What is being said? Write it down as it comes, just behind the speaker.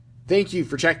Thank you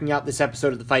for checking out this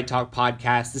episode of the Fight Talk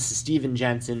Podcast. This is Steven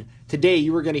Jensen. Today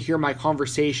you are going to hear my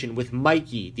conversation with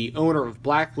Mikey, the owner of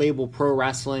Black Label Pro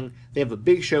Wrestling. They have a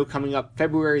big show coming up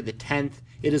February the 10th.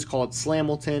 It is called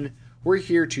Slamilton. We're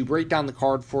here to break down the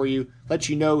card for you, let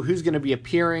you know who's going to be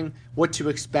appearing, what to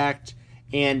expect,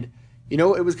 and,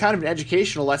 it was kind of an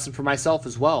educational lesson for myself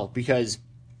as well because,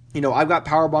 I've got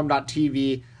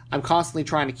Powerbomb.tv. I'm constantly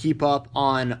trying to keep up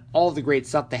on all the great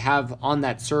stuff they have on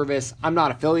that service. I'm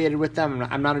not affiliated with them.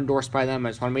 I'm not endorsed by them. I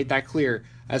just want to make that clear.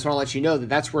 I just want to let you know that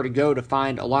that's where to go to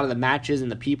find a lot of the matches and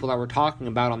the people that we're talking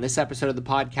about on this episode of the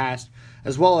podcast,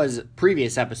 as well as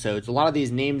previous episodes. A lot of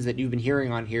these names that you've been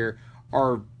hearing on here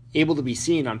are able to be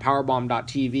seen on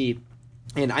Powerbomb.tv,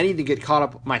 and I need to get caught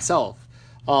up myself.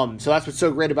 So that's what's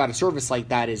so great about a service like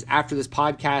that is after this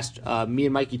podcast, me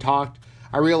and Mikey talked,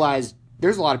 I realized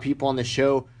there's a lot of people on this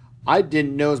show I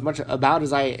didn't know as much about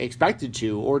as I expected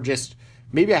to, or just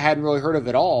maybe I hadn't really heard of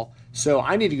it all. So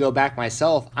I need to go back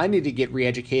myself. I need to get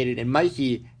re-educated, and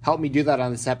Mikey helped me do that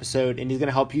on this episode, and he's going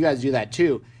to help you guys do that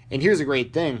too. And here's a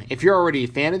great thing. If you're already a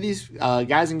fan of these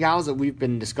guys and gals that we've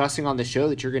been discussing on the show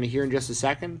that you're going to hear in just a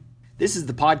second, this is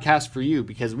the podcast for you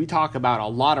because we talk about a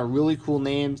lot of really cool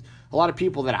names, a lot of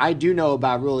people that I do know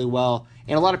about really well,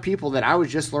 and a lot of people that I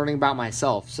was just learning about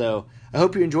myself. So I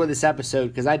hope you enjoyed this episode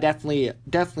because I definitely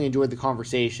enjoyed the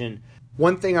conversation.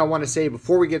 One thing I want to say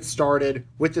before we get started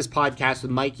with this podcast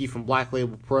with Mikey from Black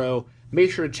Label Pro,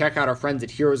 make sure to check out our friends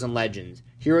at Heroes and Legends.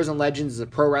 Heroes and Legends is a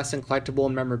pro wrestling collectible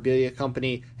and memorabilia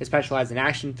company that specializes in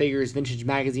action figures, vintage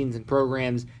magazines and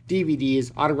programs,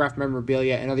 DVDs, autographed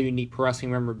memorabilia, and other unique pro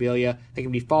wrestling memorabilia. They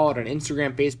can be followed on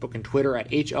Instagram, Facebook, and Twitter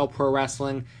at HL Pro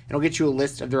Wrestling, and I'll get you a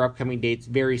list of their upcoming dates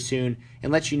very soon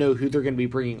and let you know who they're going to be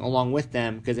bringing along with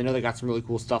them because I know they got some really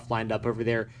cool stuff lined up over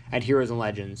there at Heroes and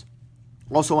Legends.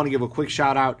 Also want to give a quick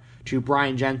shout out to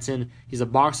Brian Jensen. He's a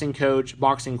boxing coach,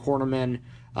 boxing cornerman.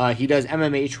 He does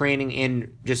MMA training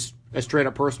and just a straight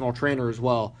up personal trainer as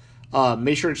well.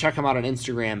 Make sure to check him out on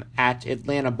Instagram at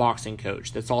Atlanta Boxing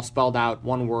Coach. That's all spelled out,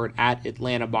 one word, at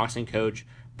Atlanta Boxing Coach.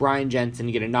 Brian Jensen,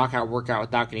 get a knockout workout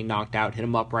without getting knocked out. Hit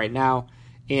him up right now.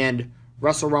 And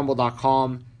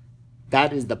WrestleRumble.com.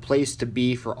 That is the place to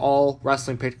be for all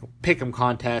wrestling pick'em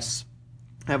contests.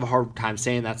 I have a hard time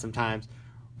saying that sometimes.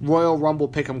 Royal Rumble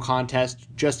Pick'em contest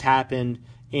just happened,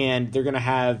 and they're going to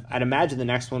have, I'd imagine the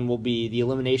next one will be the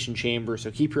Elimination Chamber,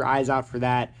 so keep your eyes out for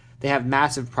that. They have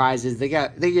massive prizes. They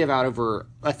give out over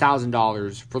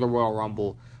 $1,000 for the Royal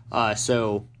Rumble,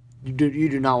 so you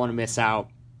do not want to miss out.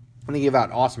 And they give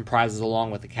out awesome prizes along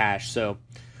with the cash. So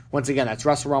once again, that's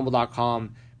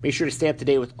WrestleRumble.com. Make sure to stay up to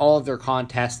date with all of their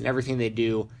contests and everything they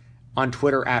do on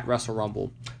Twitter at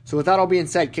WrestleRumble. So with that all being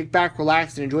said, kick back,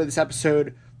 relax, and enjoy this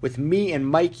episode with me and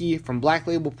Mikey from Black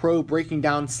Label Pro breaking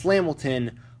down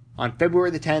Slamilton on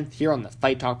February the 10th here on the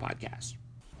Fight Talk Podcast.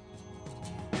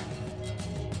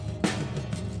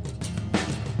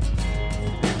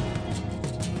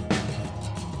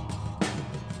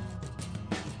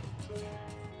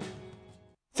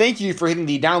 Thank you for hitting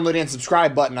the download and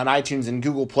subscribe button on iTunes and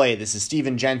Google Play. This is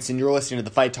Steven Jensen. You're listening to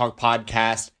the Fight Talk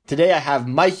Podcast. Today I have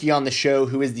Mikey on the show,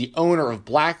 who is the owner of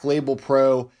Black Label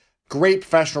Pro, great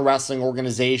professional wrestling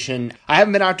organization. I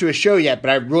haven't been out to a show yet, but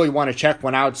I really want to check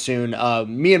one out soon.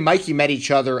 Me and Mikey met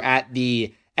each other at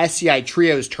the SCI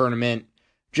Trios tournament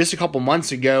just a couple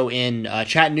months ago in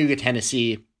Chattanooga,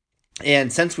 Tennessee.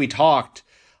 And since we talked,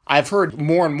 I've heard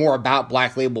more and more about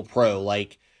Black Label Pro.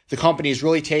 Like, the company is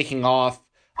really taking off.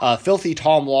 Filthy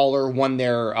Tom Lawler won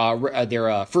their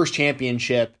first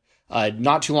championship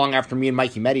not too long after me and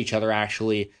Mikey met each other,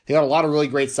 actually. They got a lot of really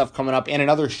great stuff coming up and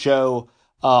another show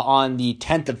on the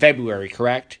 10th of February,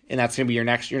 correct? And that's going to be your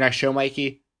next show,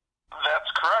 Mikey?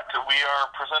 That's correct. We are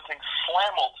presenting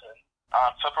Slamilton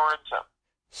on February 10th.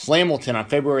 Slamilton on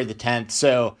February the 10th.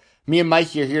 So me and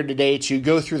Mikey are here today to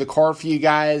go through the card for you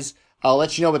guys,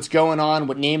 let you know what's going on,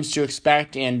 what names to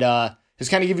expect, and just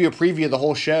kind of give you a preview of the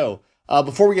whole show.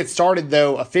 Before we get started,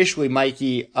 though, officially,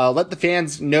 Mikey, let the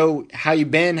fans know how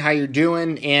you've been, how you're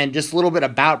doing, and just a little bit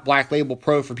about Black Label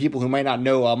Pro for people who might not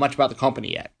know much about the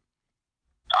company yet.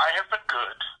 I have been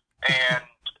good, and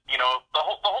the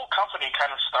whole company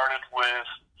kind of started with,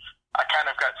 I kind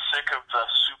of got sick of the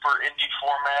super indie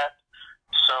format,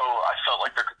 so I felt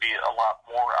like there could be a lot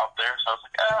more out there. So I was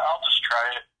like, I'll just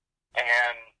try it,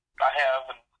 and I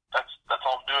have, and that's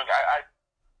all I'm doing.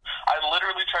 I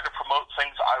literally try to promote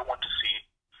things I want to see,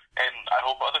 and I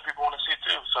hope other people want to see it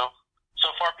too.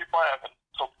 So far people have, and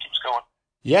hope it keeps going.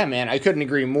 Yeah, man, I couldn't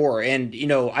agree more. And,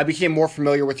 I became more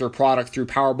familiar with your product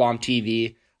through Powerbomb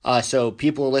TV. So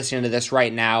people are listening to this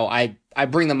right now. I I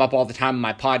bring them up all the time in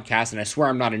my podcast, and I swear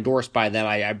I'm not endorsed by them.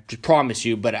 I promise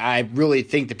you, but I really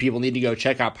think that people need to go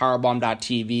check out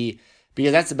Powerbomb.tv,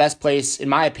 because that's the best place, in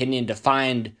my opinion, to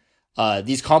find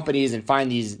these companies and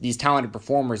find these talented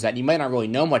performers that you might not really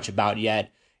know much about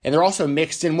yet. And they're also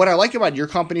mixed in. What I like about your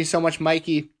company so much,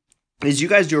 Mikey, is you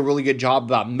guys do a really good job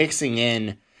about mixing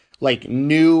in like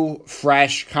new,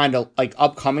 fresh, kind of like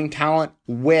upcoming talent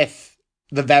with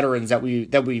the veterans that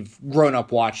we've grown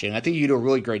up watching. I think you do a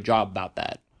really great job about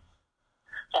that.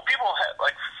 Well, people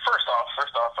like first off,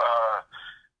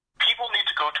 people need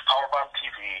to go to Powerbomb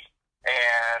TV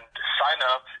and sign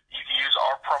up. You can use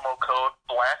our promo code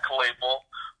Black Label,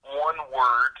 one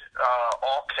word,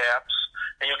 all caps,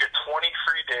 and you'll get 20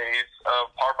 free days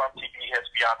of Powerbomb TV has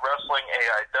Beyond Wrestling,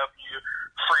 AIW,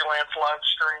 freelance live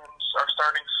streams are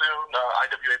starting soon,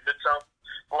 IWA Mid-South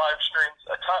live streams,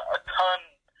 a ton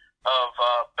of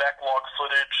backlog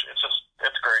footage.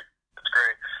 It's great. It's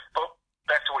great. But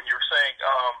back to what you were saying,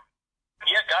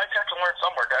 yeah, guys have to learn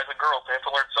somewhere. Guys and girls, they have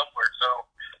to learn somewhere. So,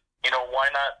 why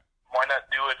not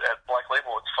do it at Black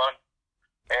Label? It's fun.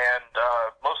 And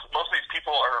most of these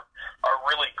people are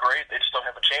really great. They just don't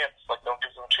have a chance. Like, no one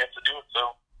gives them a chance to do it.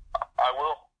 So I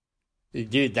will.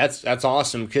 Dude, that's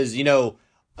awesome, because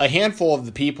a handful of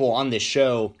the people on this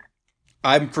show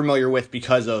I'm familiar with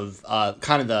because of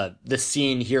kind of the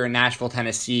scene here in Nashville,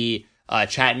 Tennessee,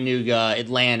 Chattanooga,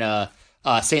 Atlanta,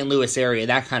 St. Louis area,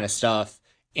 that kind of stuff.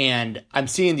 And I'm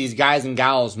seeing these guys and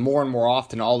gals more and more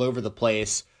often all over the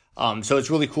place. So it's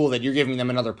really cool that you're giving them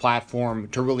another platform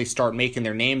to really start making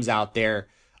their names out there.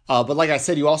 But like I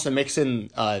said, you also mix in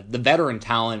the veteran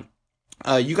talent.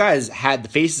 You guys had the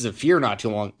Faces of Fear not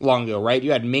too long ago, right?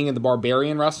 You had Ming and the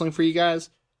Barbarian wrestling for you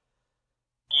guys?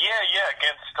 Yeah,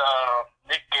 against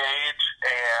Nick Gage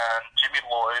and Jimmy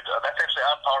Lloyd. That's actually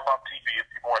on Powerbomb TV if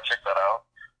people want to check that out.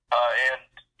 And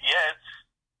yeah,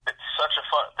 it's such a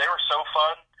fun. They were so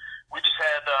fun. We just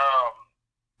had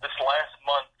this last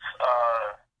month,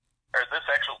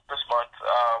 this month,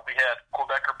 we had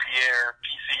Quebecer Pierre,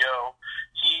 PCO.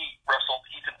 He wrestled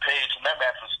Ethan Page, and that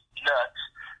match was nuts.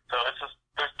 So it's just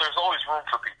there's always room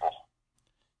for people.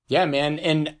 Yeah, man.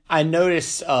 And I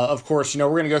noticed, of course, we're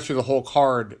going to go through the whole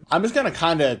card. I'm just going to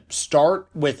kind of start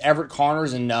with Everett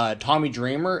Connors and Tommy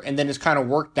Dreamer, and then just kind of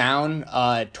work down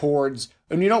towards,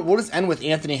 and we'll just end with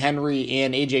Anthony Henry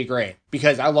and AJ Gray,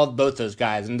 because I love both those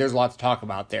guys, and there's a lot to talk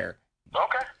about there.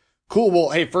 Okay. Cool. Well,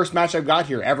 hey, first match I've got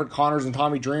here, Everett Connors and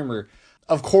Tommy Dreamer.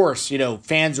 Of course,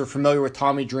 fans are familiar with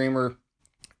Tommy Dreamer.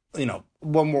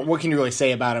 What can you really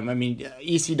say about him? I mean,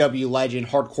 ECW legend,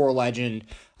 hardcore legend.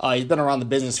 He's been around the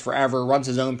business forever, runs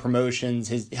his own promotions,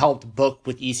 has helped book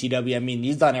with ECW. I mean,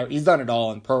 he's done it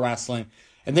all in pro wrestling.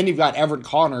 And then you've got Everett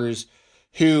Connors,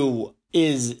 who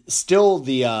is still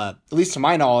the, at least to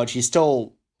my knowledge, he's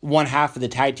still one half of the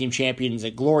tag team champions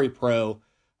at Glory Pro.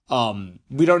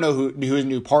 We don't know who his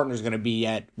new partner is going to be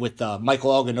yet, with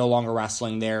Michael Elgin no longer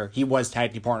wrestling there. He was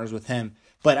tag team partners with him.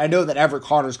 But I know that Everett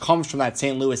Connors comes from that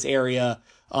St. Louis area,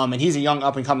 and he's a young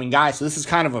up-and-coming guy. So this is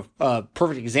kind of a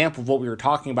perfect example of what we were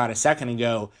talking about a second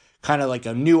ago, kind of like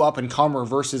a new up-and-comer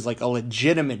versus like a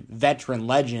legitimate veteran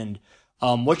legend.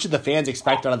 What should the fans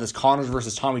expect out of this Connors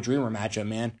versus Tommy Dreamer matchup,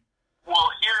 man? Well,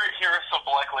 here is some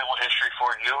Black Label history for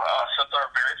you. Since our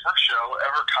very first show,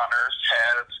 Everett Connors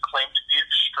has claimed to be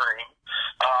extreme.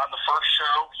 On the first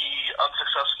show, he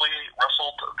unsuccessfully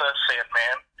wrestled the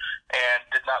Sandman and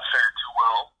did not fare too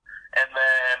well. And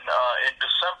then in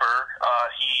December,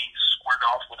 he squared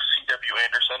off with C.W.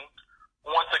 Anderson.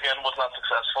 Once again, was not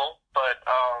successful, but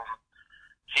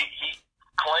he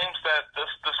claims that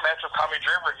this match with Tommy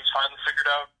Dreamer, he's finally figured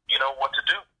out, what to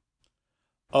do.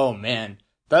 Oh man,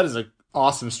 that is an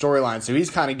awesome storyline. So he's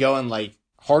kind of going like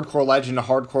hardcore legend to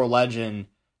hardcore legend,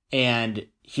 and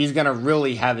he's gonna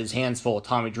really have his hands full with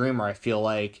Tommy Dreamer, I feel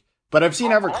like. But I've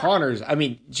seen Everett Connors. I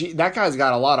mean, that guy's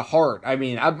got a lot of heart. I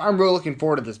mean, I'm really looking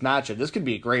forward to this matchup. This could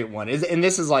be a great one. And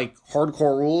this is like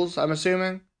hardcore rules, I'm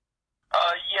assuming?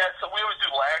 Yeah, so we always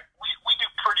do we do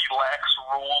pretty lax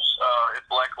rules at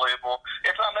Black Label.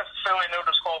 It's not necessarily no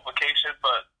disqualification,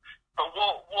 but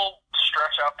we'll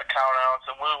stretch out the countouts,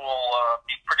 and we will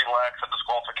be pretty lax on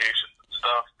disqualifications and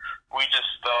stuff. We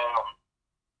just,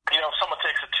 if someone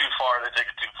takes it too far, they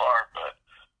take it too far. But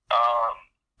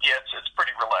yeah, it's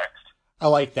pretty relaxed. I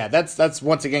like that. That's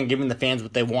once again giving the fans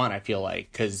what they want, I feel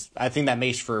like, because I think that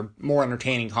makes for more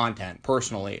entertaining content,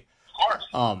 personally. Of course.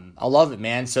 I love it,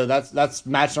 man. So that's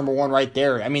match number one right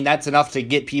there. I mean, that's enough to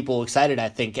get people excited, I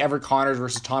think. Everett Connors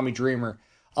versus Tommy Dreamer.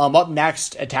 Up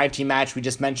next, a tag team match we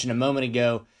just mentioned a moment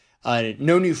ago.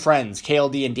 No New Friends,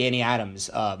 KLD and Danny Adams,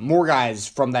 more guys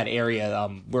from that area,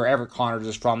 where Everett Connors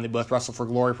is from. They both wrestle for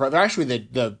Glory Pro. They're actually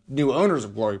the new owners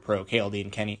of Glory Pro,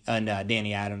 KLD and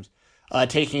Danny Adams,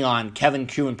 taking on Kevin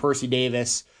Koo and Percy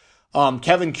Davis.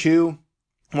 Kevin Koo,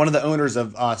 one of the owners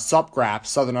of Supgraps,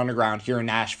 Southern Underground here in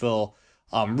Nashville,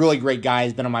 really great guy.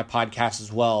 He's been on my podcast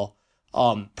as well.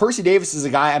 Percy Davis is a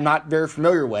guy I'm not very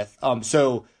familiar with,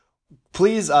 so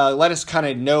please let us kind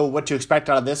of know what to expect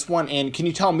out of this one. And can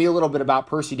you tell me a little bit about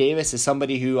Percy Davis as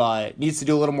somebody who needs to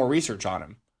do a little more research on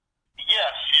him?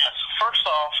 Yes. First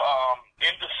off,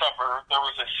 in December, there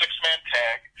was a six-man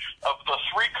tag of the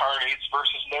three Carnies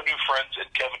versus No New Friends and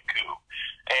Kevin Koo.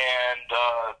 And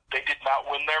they did not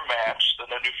win their match,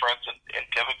 the No New Friends and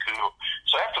Kevin Koo.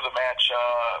 So after the match,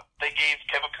 they gave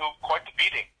Kevin Koo quite the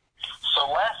beating. So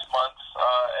last month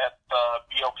at the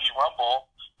BLP Rumble,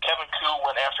 Kevin Koo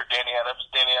went after Danny Adams.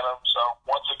 Danny Adams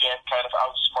once again kind of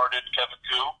outsmarted Kevin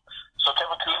Koo. So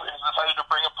Kevin Koo has decided to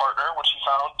bring a partner, which he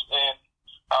found in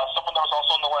someone that was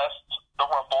also in the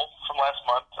Rumble from last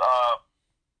month,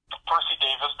 Percy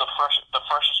Davis, the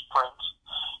freshest prince,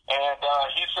 and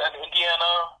he's an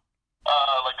Indiana,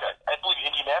 I believe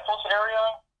Indianapolis area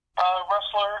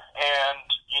wrestler, and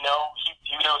he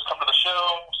would always come to the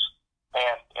shows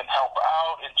and help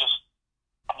out, and just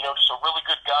a really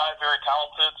good guy, very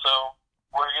talented. So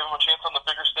we're gonna give him a chance on the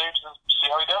bigger stage and see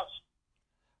how he does.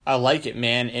 I like it,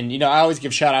 man. And I always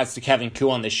give shout outs to Kevin Koo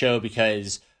on the show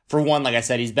because, for one, like I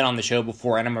said, he's been on the show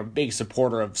before, and I'm a big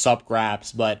supporter of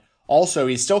Supgraps, but also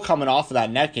he's still coming off of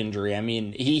that neck injury. I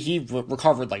mean, he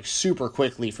recovered like super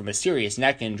quickly from a serious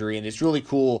neck injury, and it's really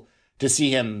cool to see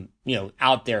him,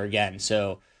 out there again.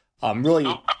 So really.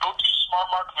 Go to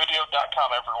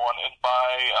smartmarkvideo.com, everyone, and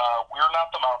buy We're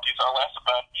Not the Mounties, our last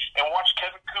event, and watch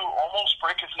Kevin Koo almost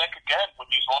break his neck again when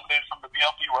he's eliminated from the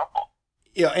BLP Rumble.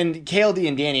 And KLD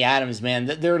and Danny Adams, man,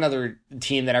 they're another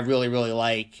team that I really, really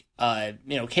like.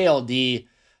 KLD,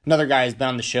 another guy who's been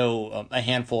on the show a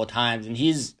handful of times, and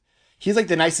he's like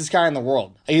the nicest guy in the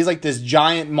world. He's like this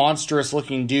giant, monstrous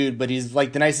looking dude, but he's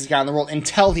like the nicest guy in the world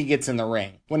until he gets in the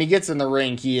ring. When he gets in the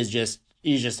ring, he's just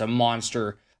a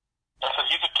monster.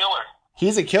 He's a killer.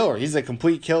 He's a killer. He's a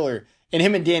complete killer. And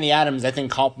him and Danny Adams, I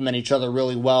think, complement each other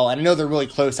really well. And I know they're really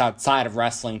close outside of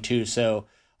wrestling, too. So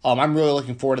I'm really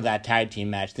looking forward to that tag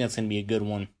team match. I think that's going to be a good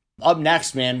one. Up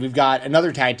next, man, we've got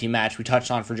another tag team match we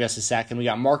touched on for just a second. We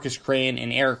got Marcus Crane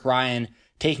and Eric Ryan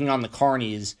taking on the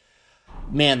Carnies.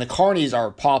 Man, the Carnies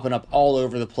are popping up all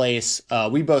over the place.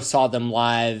 We both saw them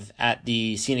live at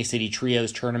the Scenic City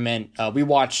Trios tournament. We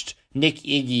watched Nick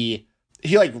Iggy.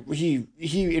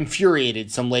 He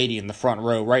infuriated some lady in the front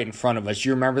row right in front of us. Do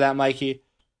you remember that, Mikey?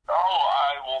 Oh,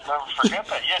 I will never forget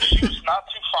that. Yeah, she was not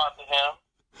too fond of him,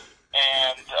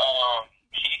 and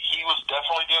he was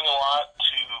definitely doing a lot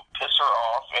to piss her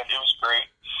off, and it was great.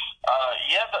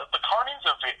 The Carnies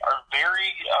are very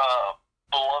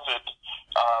beloved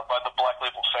by the Black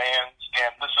Label fans, and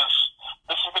this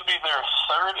is going to be their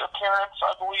third appearance,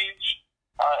 I believe,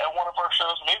 at one of our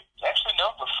shows. Maybe actually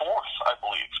no, the fourth, I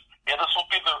believe. Yeah, this will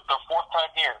be the fourth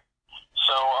time here.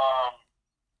 So,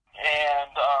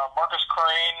 Marcus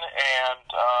Crane and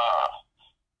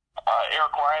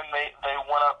Eric Ryan, they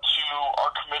went up to our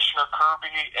commissioner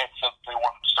Kirby and said they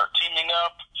wanted to start teaming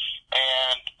up.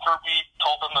 And Kirby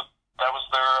told them that was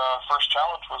their first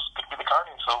challenge was going to be the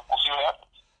Carnies. So we'll see what happens.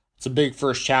 It's a big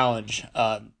first challenge.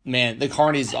 Man, the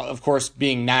Carnies, of course,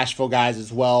 being Nashville guys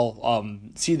as well,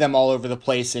 see them all over the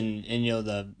place in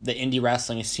the indie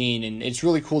wrestling scene, and it's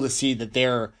really cool to see that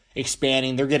they're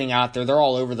expanding, they're getting out there, they're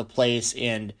all over the place,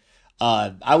 and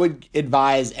I would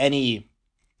advise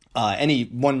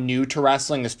anyone new to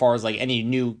wrestling, as far as like any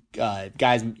new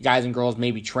guys and girls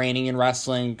maybe training in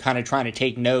wrestling, kind of trying to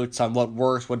take notes on what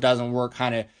works, what doesn't work,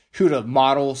 kind of who to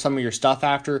model some of your stuff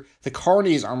after. The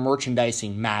Carnies are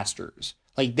merchandising masters.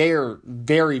 Like, they are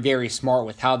very, very smart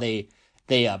with how they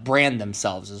brand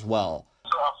themselves as well.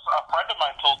 So a friend of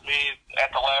mine told me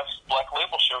at the last Black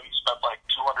Label show he spent like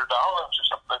 $200 or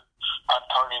something on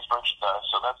Carnies merchandise.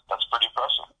 So that's pretty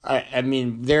impressive. I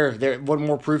mean, they're what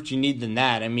more proof do you need than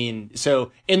that? I mean,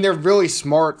 and they're really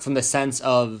smart from the sense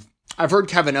of, I've heard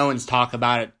Kevin Owens talk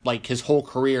about it like his whole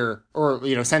career, or,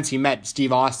 since he met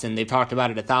Steve Austin. They've talked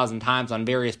about it 1,000 times on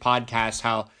various podcasts,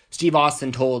 how Steve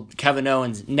Austin told Kevin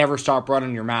Owens, never stop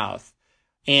running your mouth.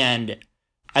 And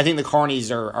I think the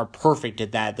Carnies are perfect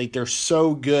at that. Like, they're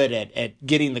so good at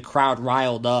getting the crowd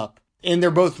riled up. And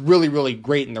they're both really, really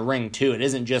great in the ring, too. It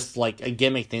isn't just like a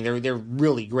gimmick thing. They're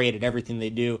really great at everything they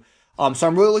do. So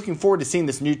I'm really looking forward to seeing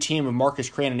this new team of Marcus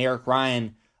Crane and Eric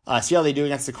Ryan, see how they do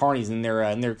against the Carnies in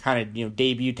their kind of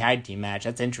debut tag team match.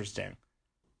 That's interesting.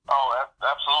 Oh,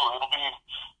 absolutely!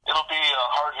 It'll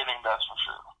hard hitting, that's for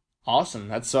sure. Awesome.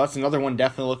 That's another one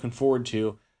definitely looking forward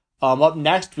to. Up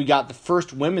next, we got the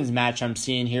first women's match I'm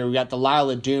seeing here. We got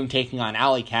Delilah Doom taking on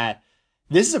Alley Cat.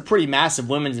 This is a pretty massive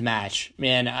women's match,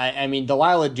 man. I mean,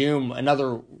 Delilah Doom,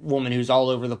 another woman who's all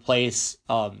over the place.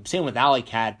 Same with Alley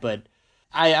Cat, but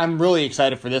I'm really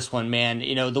excited for this one, man.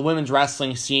 You know, the women's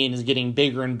wrestling scene is getting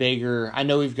bigger and bigger. I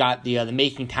know we've got the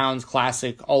Making Towns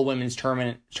Classic all women's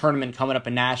tournament coming up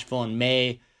in Nashville in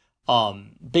May.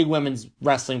 Big women's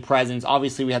wrestling presence.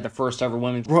 Obviously, we had the first ever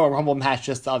women's Royal Rumble match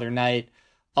just the other night.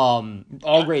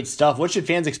 All great stuff. What should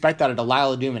fans expect out of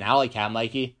Delilah Doom and Alley Cat,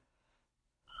 Mikey?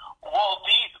 Well,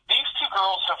 these two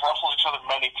girls have wrestled each other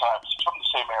many times from the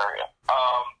same area.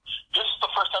 This is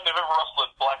the first time they've ever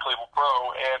wrestled at Black Label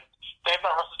Pro, and they have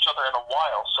not wrestled each other in a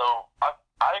while. So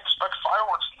I expect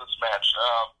fireworks in this match.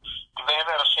 They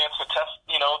have had a chance to test.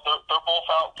 You know, they're both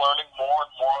out learning more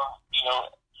and more. You know,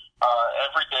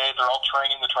 every day they're all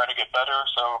training. They're trying to get better.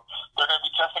 So they're going to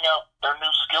be testing out their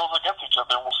new skills against each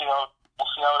other. We'll see how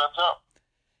it ends up.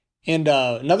 And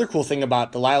another cool thing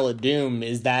about Delilah Doom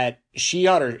is that she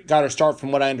got her start,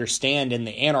 from what I understand, in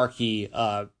the Anarchy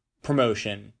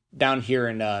promotion down here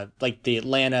in like the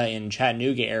Atlanta and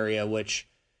Chattanooga area, which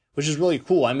is really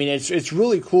cool. I mean, it's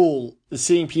really cool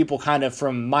seeing people kind of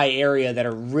from my area that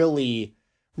are really,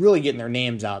 really getting their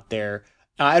names out there.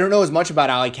 I don't know as much about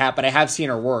Alley Cat, but I have seen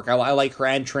her work. I like her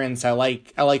entrance. I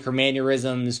like her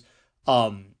mannerisms.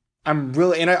 I'm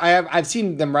really, and I've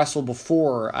seen them wrestle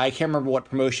before. I can't remember what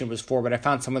promotion it was for, but I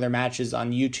found some of their matches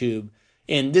on YouTube,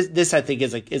 and this I think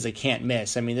is a can't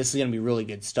miss. I mean, this is gonna be really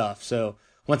good stuff. So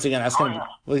once again, that's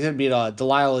gonna be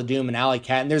Delilah Doom and Alley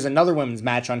Cat, and there's another women's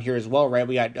match on here as well, right?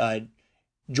 We got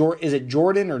is it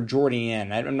Jordan or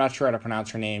Jordan? I'm not sure how to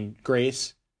pronounce her name.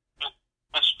 Grace.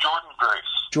 It's Jordan Grace.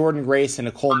 Jordan Grace and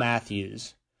Nicole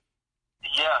Matthews.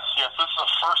 Yes. This is a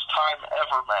first time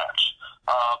ever match.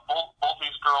 Both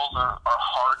these girls are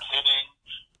hard hitting.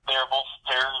 They're both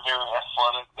very, very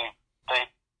athletic. They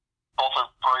both are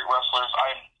great wrestlers.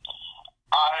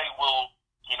 I will,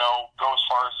 go as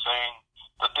far as saying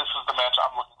that this is the match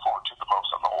I'm looking forward to the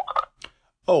most on the whole card.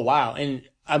 Oh wow! And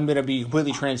I'm gonna be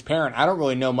completely transparent. I don't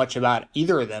really know much about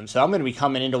either of them, so I'm gonna be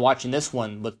coming into watching this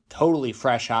one with totally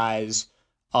fresh eyes.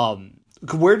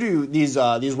 Where do these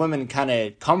women kind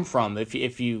of come from, if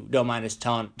you don't mind us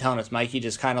telling us, Mikey?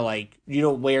 Just kind of like,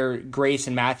 where Grace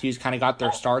and Matthews kind of got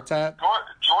their starts at?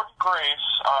 Jordan Grace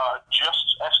just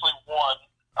actually won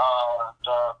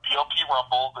the BLP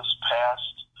Rumble this past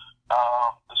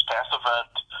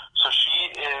event, so she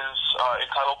is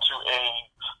entitled to a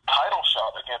title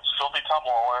shot against Filthy Tom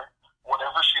Lawler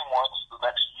whenever she wants the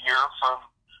next year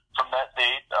from that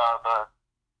date.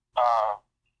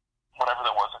 Whatever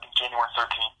that was, I think January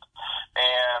 13th.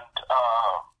 And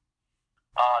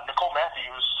Nicole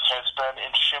Matthews has been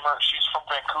in Shimmer. She's from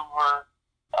Vancouver.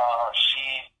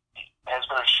 She has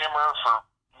been a Shimmer for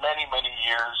many, many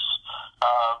years.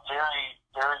 Very,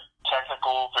 very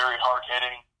technical, very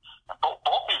hard-hitting. And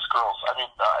both these girls, I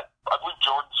mean, I believe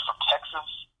Jordan's from Texas,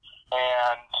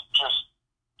 and just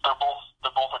they're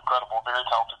both incredible, very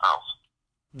talented girls.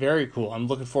 Very cool. I'm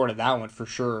looking forward to that one for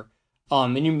sure.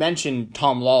 And you mentioned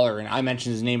Tom Lawler, and I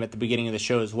mentioned his name at the beginning of the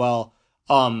show as well.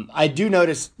 I do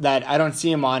notice that I don't see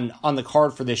him on the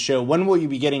card for this show. When will you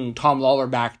be getting Tom Lawler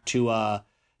back to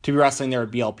be wrestling there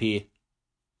at BLP?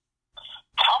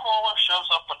 Tom Lawler shows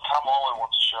up when Tom Lawler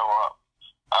wants to show up.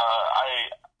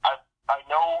 I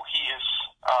know he is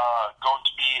going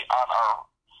to be on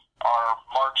our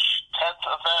March 10th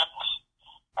event.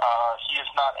 He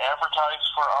is not advertised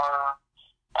for our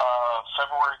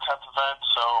February 10th event,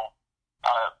 so.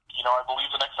 I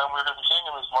believe the next time we're going to be seeing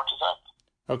him is March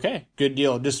 10th. Okay, good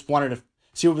deal. Just wanted to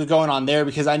see what was going on there,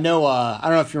 because I know, I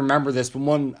don't know if you remember this, but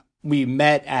when we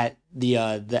met at the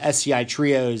SCI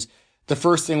Trios, the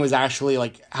first thing was actually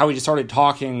like how we just started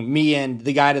talking. Me and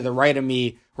the guy to the right of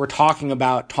me were talking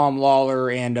about Tom Lawler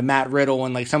and Matt Riddle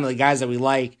and like some of the guys that we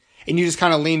like, and you just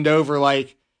kind of leaned over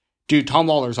like, dude, Tom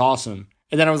Lawler's awesome.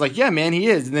 And then I was like, yeah, man, he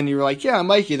is. And then you were like, yeah,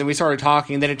 Mikey. And then we started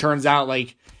talking, and then it turns out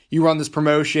like, you run this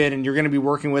promotion and you're going to be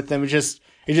working with them. It's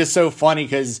just so funny,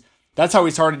 because that's how we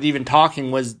started even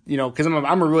talking was, because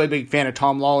I'm a really big fan of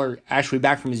Tom Lawler, actually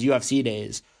back from his UFC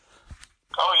days.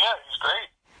 Oh yeah, he's great.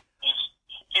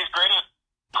 He's great at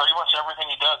pretty much everything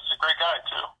he does. He's a great guy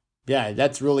too. Yeah,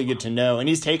 that's really good to know. And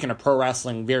he's taken to pro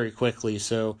wrestling very quickly.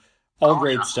 So all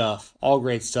great stuff.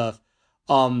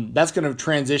 That's going to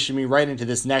transition me right into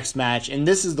this next match. And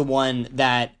this is the one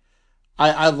that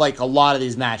I like a lot of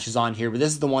these matches on here, but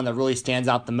this is the one that really stands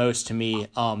out the most to me.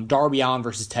 Darby Allin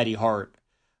versus Teddy Hart.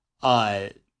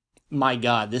 My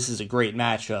God, this is a great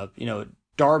matchup.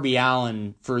 Darby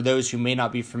Allin, for those who may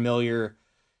not be familiar,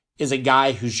 is a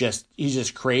guy he's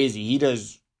just crazy. He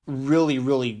does really,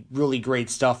 really, really great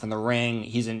stuff in the ring.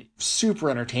 He's a super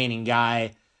entertaining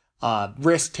guy,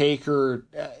 risk taker,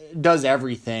 does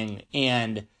everything.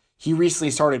 And he recently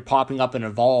started popping up in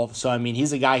Evolve. So, I mean,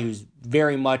 he's a guy who's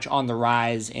very much on the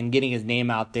rise and getting his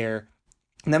name out there.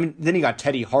 And then you got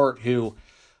Teddy Hart, who,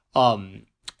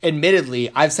 admittedly,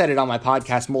 I've said it on my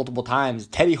podcast multiple times.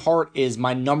 Teddy Hart is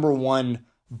my number one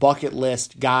bucket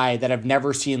list guy that I've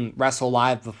never seen wrestle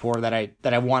live before, that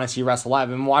I want to see wrestle live.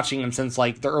 I've been watching him since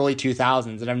like the early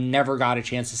 2000s, and I've never got a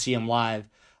chance to see him live.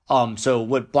 So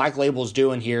what Black Label's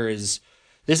doing here is,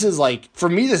 this is like, for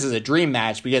me, this is a dream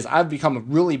match, because I've become a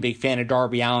really big fan of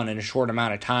Darby Allin in a short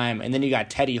amount of time. And then you got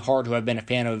Teddy Hart, who I've been a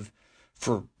fan of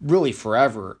for really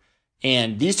forever.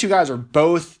 And these two guys are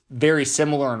both very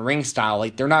similar in ring style.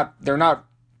 Like, they're not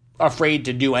afraid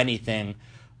to do anything.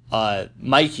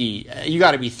 Mikey, you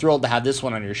got to be thrilled to have this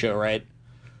one on your show, right?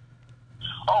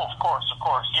 Oh, of course.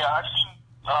 Yeah, I've seen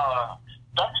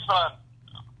Darby's been on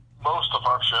most of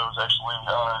our shows, actually.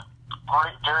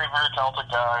 Great, very, very talented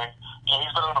guy. You know,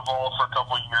 he's been in Evolve for a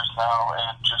couple of years now,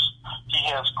 and just, he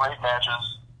has great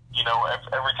matches, you know,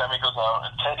 every time he goes out.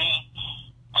 And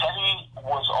Teddy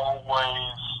was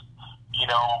always, you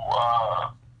know,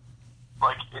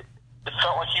 like, it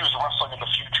felt like he was wrestling in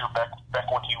the future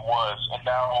back when he was, and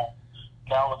now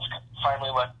it's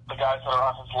finally like the guys that are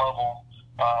on his level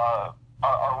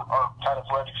are kind of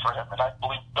ready for him, and I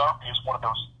believe Darby is one of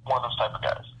those type of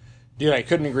guys. Dude, I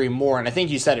couldn't agree more, and I think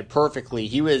you said it perfectly.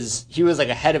 He was like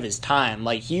ahead of his time.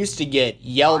 Like, he used to get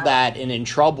yelled at and in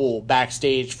trouble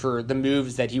backstage for the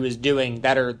moves that he was doing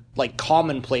that are like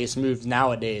commonplace moves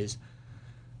nowadays.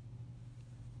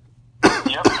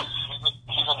 Yep,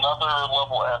 he's another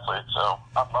level athlete, so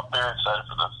I'm very excited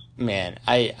for this. Man,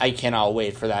 I cannot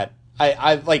wait for that.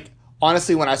 I like,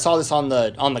 honestly, when I saw this on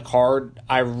the card,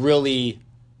 I really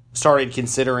started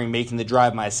considering making the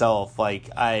drive myself. Like,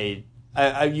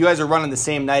 you guys are running the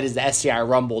same night as the SCI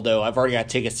Rumble, though. I've already got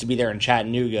tickets to be there in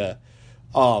Chattanooga.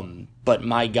 But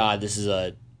my God, this is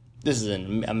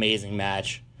an amazing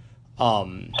match. Hey,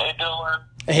 Dylan.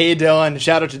 Hey, Dylan.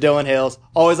 Shout out to Dylan Hales.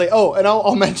 Always like, oh, and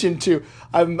I'll mention too,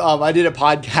 I did a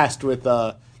podcast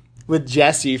with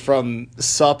Jesse from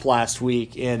SUP last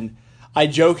week, and I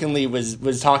jokingly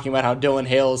was talking about how Dylan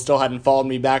Hales still hadn't followed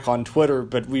me back on Twitter,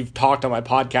 but we've talked on my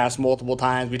podcast multiple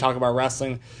times. We talk about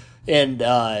wrestling, and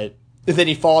then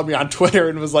he followed me on Twitter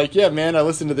and was like, yeah, man, I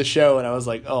listened to the show, and I was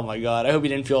like, oh my God, I hope he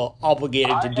didn't feel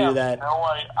obligated to do that.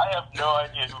 I have no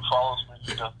idea who follows me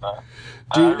who does that.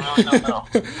 Dude, I really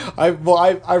don't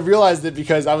know. I realized it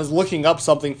because I was looking up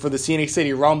something for the Scenic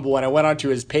City Rumble, and I went onto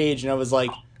his page, and I was like,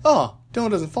 oh,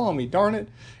 Dylan doesn't follow me, darn it.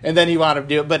 And then he wound up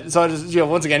doing it. But so I just,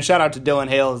 once again, shout out to Dylan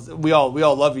Hales. We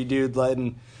all love you, dude.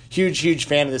 And huge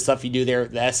fan of the stuff you do there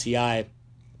at the SCI.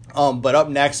 But up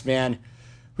next, man,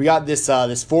 we got this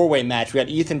 4-way match. We got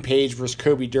Ethan Page versus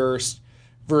Kobe Durst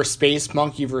versus Space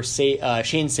Monkey versus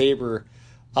Shane Saber.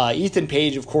 Ethan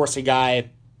Page, of course, a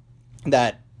guy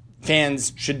that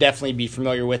fans should definitely be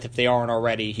familiar with if they aren't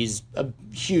already. He's a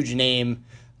huge name.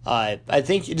 I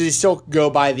think, does he still go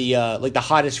by the like the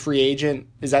hottest free agent?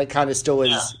 Is that kind of still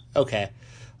his? Yeah. Okay.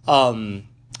 And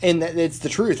it's the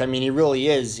truth. I mean, he really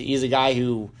is. He's a guy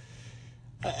who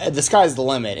the sky's the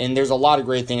limit, and there's a lot of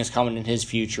great things coming in his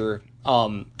future.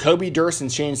 Kobe Durst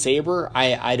and Shane Saber,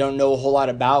 I don't know a whole lot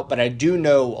about, but I do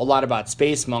know a lot about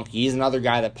Space Monkey. He's another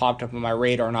guy that popped up on my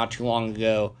radar not too long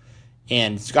ago,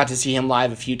 and got to see him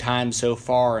live a few times so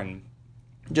far, and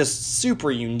just super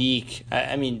unique.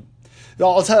 I mean,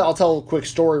 I'll tell a quick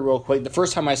story real quick. The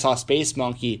first time I saw Space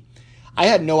Monkey, I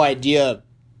had no idea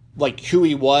like who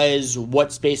he was,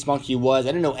 what Space Monkey was. I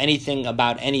didn't know anything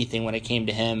about anything when it came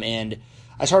to him, and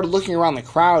I started looking around the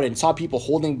crowd and saw people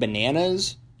holding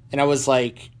bananas, and I was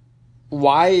like,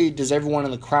 why does everyone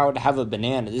in the crowd have a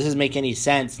banana? This doesn't make any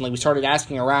sense. And like, we started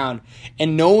asking around,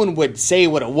 and no one would say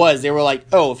what it was. They were like,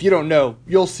 oh, if you don't know,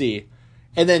 you'll see.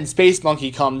 And then Space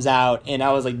Monkey comes out, and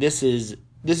I was like, this is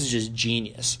just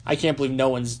genius. I can't believe no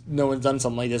one's done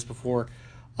something like this before.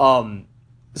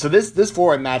 So this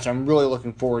 4-way match I'm really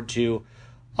looking forward to.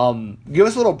 Give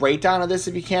us a little breakdown of this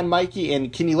if you can, Mikey,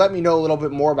 and can you let me know a little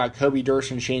bit more about Kobe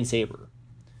Durst and Shane Saber?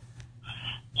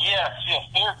 Yes,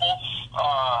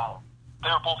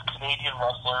 they're both Canadian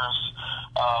wrestlers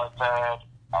that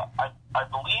I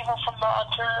believe are from the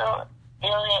Ontario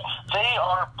area. They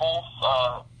are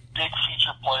both big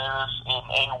feature players in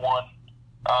A1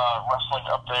 wrestling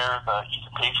up there, the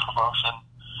Ethan Page promotion,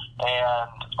 and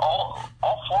all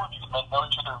 4 of these men know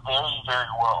each other very,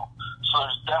 very well. So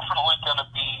there's definitely going to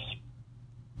be,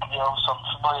 some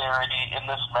familiarity in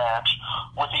this match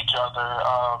with each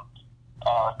other.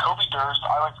 Kobe Durst,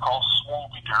 I like to call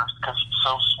Swolby Durst because he's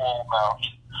so swole now.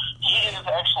 He is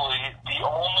actually the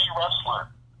only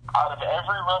wrestler out of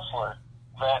every wrestler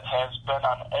that has been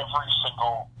on every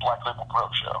single Black Label Pro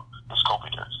show is Kobe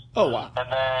Durst. Oh, wow. And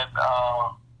then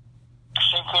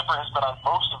Shane Taper has been on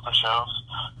most of the shows.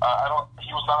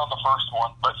 He was not on the first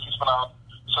one, but he's been on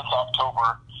since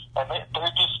October. And they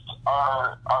just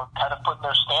are kind of putting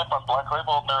their stamp on Black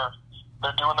Label, and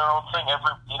they're doing their own thing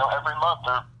every month.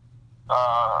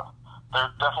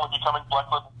 They're definitely becoming Black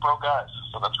Label Pro guys,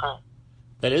 so that's great.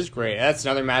 That is great. That's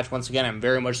another match, once again, I'm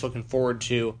very much looking forward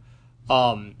to.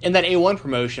 And that A1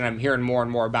 promotion I'm hearing more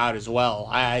and more about as well.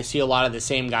 I see a lot of the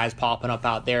same guys popping up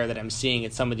out there that I'm seeing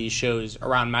at some of these shows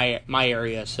around my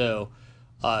area. So,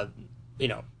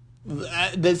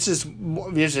 this just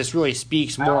really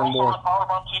speaks more and more. Also on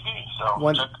Powerbomb TV,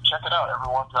 so check it out.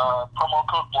 Everyone's promo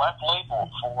code Black Label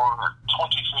for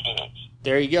 20 free days.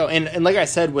 There you go. And like I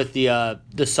said with the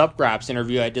Sup-Graps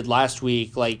interview I did last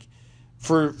week, like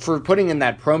for putting in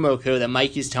that promo code that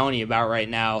Mikey's telling you about right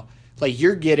now, like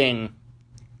you're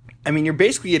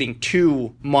basically getting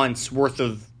 2 months worth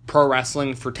of pro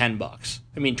wrestling for $10.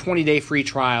 20-day free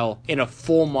trial in a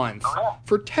full month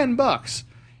for $10.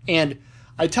 And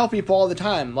I tell people all the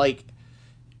time, like,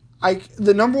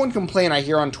 the number one complaint I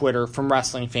hear on Twitter from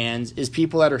wrestling fans is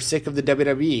people that are sick of the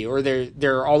WWE, or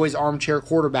they're always armchair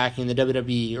quarterbacking the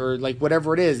WWE, or like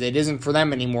whatever it is, it isn't for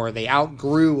them anymore. They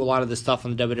outgrew a lot of the stuff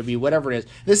on the WWE, whatever it is.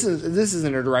 This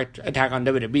isn't a direct attack on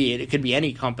WWE. It could be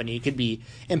any company. It could be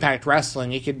Impact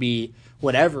Wrestling. It could be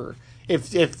whatever.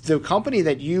 If the company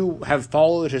that you have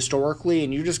followed historically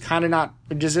and you just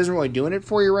just isn't really doing it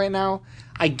for you right now,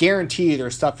 I guarantee you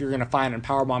there's stuff you're going to find on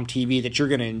Powerbomb TV that you're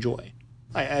going to enjoy.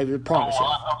 I promise you. A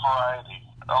lot of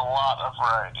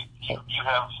variety. You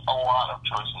have a lot of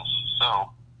choices.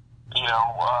 So, and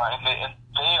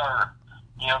they are,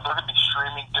 they're going to be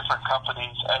streaming different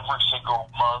companies every single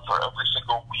month or every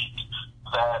single week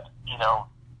that,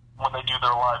 when they do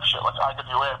their live show. Like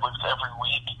IWA, I believe every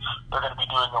week they're going to be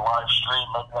doing a live stream.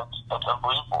 That's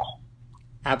unbelievable.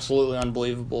 Absolutely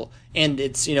unbelievable. And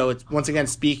it's once again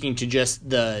speaking to just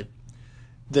the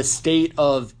state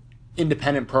of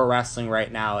independent pro wrestling right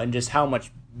now and just how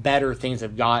much better things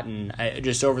have gotten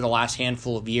just over the last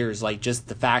handful of years. Like just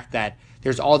the fact that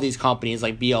there's all these companies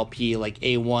like BLP, like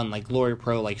A1, like Glory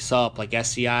Pro, like SUP, like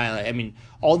SCI.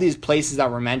 All these places that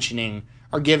we're mentioning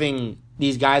are giving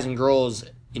these guys and girls,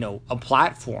 a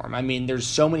platform. There's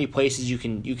so many places you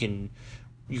can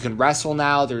wrestle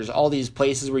now. There's all these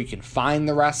places where you can find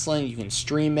the wrestling, you can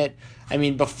stream it.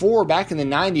 Before, back in the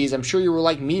 90s, I'm sure you were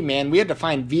like me, man. We had to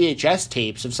find VHS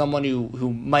tapes of someone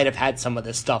who might have had some of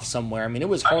this stuff somewhere. It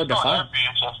was hard to find. I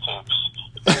still have VHS tapes.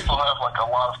 I still have a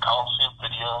lot of Coliseum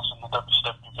videos and the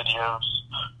WCW videos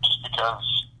just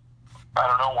because I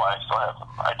don't know why I still have them.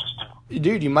 I just do.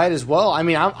 Dude, you might as well.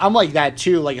 I'm like that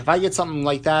too. Like if I get something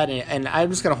like that and I'm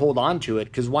just going to hold on to it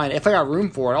because why? If I got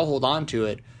room for it, I'll hold on to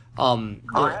it.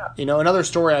 Another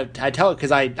story I tell it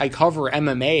because I cover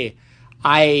MMA.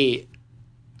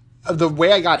 The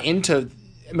way I got into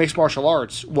mixed martial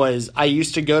arts was I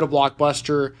used to go to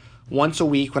Blockbuster once a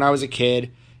week when I was a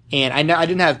kid, and I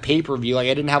didn't have pay-per-view. Like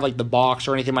I didn't have like the box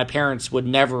or anything. My parents would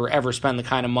never ever spend the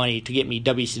kind of money to get me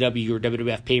WCW or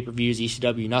WWF pay-per-views,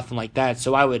 ECW, nothing like that.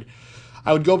 So I would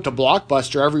go up to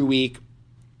Blockbuster every week,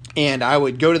 and I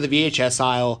would go to the VHS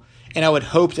aisle, and I would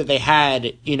hope that they had,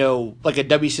 like a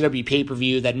WCW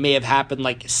pay-per-view that may have happened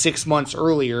like 6 months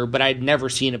earlier, but I'd never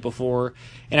seen it before.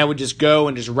 And I would just go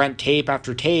and just rent tape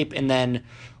after tape. And then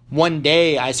one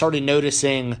day I started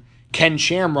noticing Ken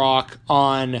Shamrock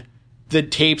on the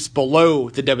tapes below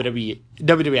the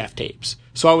WWF tapes.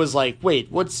 So I was like,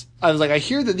 I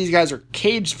hear that these guys are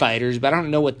cage fighters, but I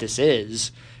don't know what this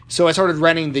is. So I started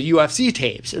renting the UFC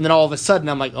tapes. And then all of a sudden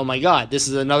I'm like, oh my God, this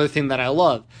is another thing that I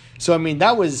love. So,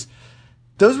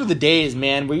 those were the days,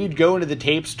 man, where you'd go into the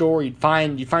tape store, you'd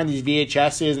find these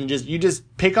VHSs, and you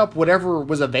just pick up whatever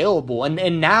was available.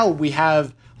 And now we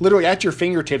have literally at your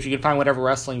fingertips, you can find whatever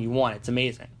wrestling you want. It's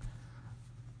amazing.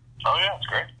 Oh yeah, it's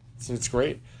great. It's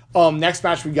great. Next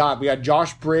match we got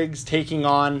Josh Briggs taking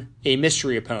on a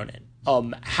mystery opponent.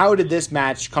 How did this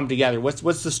match come together? What's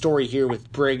the story here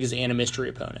with Briggs and a mystery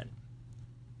opponent?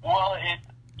 Well,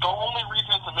 the only reason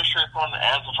it's a mystery opponent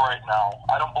as of right now,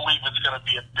 I don't believe it's going to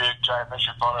be a big, giant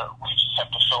mystery opponent. We just have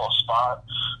to fill a spot.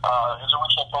 His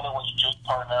original opponent was Jake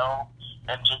Parnell,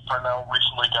 and Jake Parnell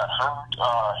recently got hurt.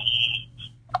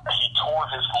 He tore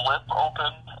his lip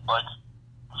open,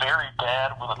 very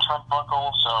bad with a turnbuckle,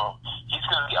 so he's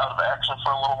going to be out of action for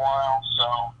a little while. So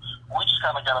we just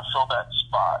kind of got to fill that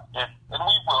spot, and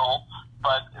we will,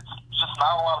 but it's just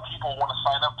not a lot of people want to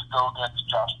sign up to go against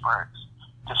Josh Briggs.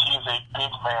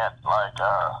 big man, like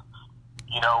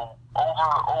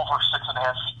over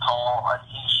 6.5 feet tall, and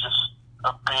he's just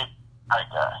a big tight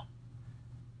guy.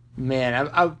 Man,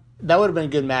 that would have been a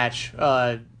good match,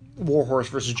 Warhorse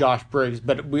versus Josh Briggs.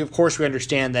 But we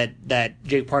understand that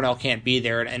Jake Parnell can't be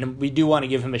there, and we do want to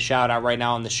give him a shout out right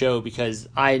now on the show because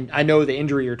I know the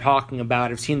injury you're talking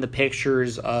about. I've seen the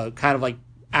pictures, kind of like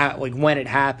when it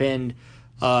happened,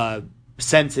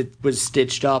 since it was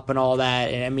stitched up and all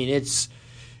that. And I mean, it's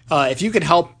if you could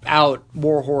help out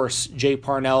Warhorse Jake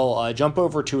Parnell, jump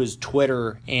over to his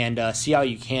Twitter and see how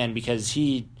you can, because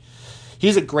he's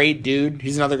a great dude.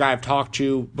 He's another guy I've talked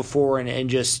to before, and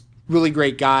just really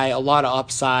great guy, a lot of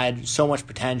upside, so much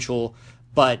potential.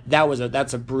 But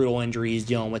that's a brutal injury he's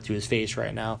dealing with to his face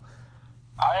right now.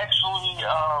 I actually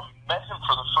met him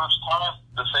for the first time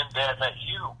the same day I met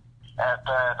you at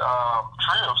that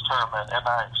trios tournament, and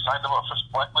I signed him up for his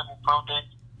Black Label Pro Day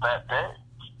that day.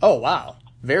 Oh wow,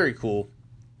 very cool,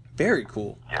 very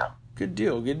cool. Yeah, good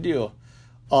deal.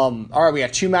 All right, we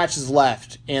got 2 matches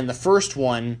left, and the first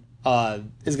one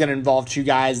is going to involve 2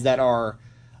 guys that are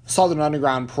Southern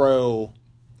Underground Pro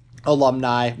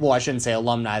alumni. Well, I shouldn't say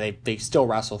alumni. They still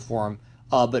wrestle for him.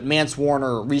 But Mance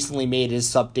Warner recently made his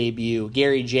sub debut.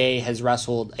 Gary J has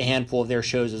wrestled a handful of their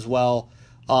shows as well.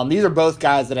 These are both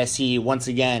guys that I see once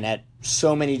again at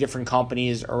so many different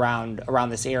companies around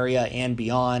this area and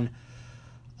beyond.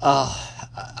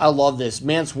 I love this.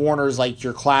 Mance Warner's like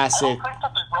your classic. I don't think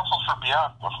that they wrestled for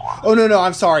Beyond before. Oh no,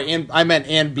 I'm sorry. I meant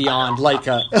and Beyond. Like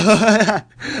that's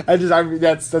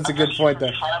a good point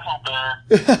there.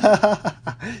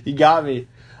 You got me.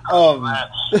 Yes,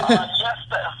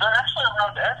 they're actually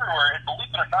around everywhere, and believe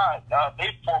it or not, they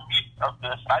informed me of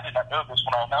this. I did not know this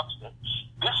when I announced it.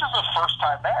 This is a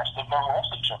first-time match. They've never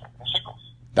wrestled each other in singles.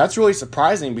 That's really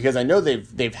surprising because I know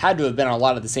they've had to have been on a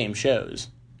lot of the same shows.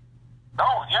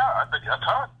 Oh yeah, I think a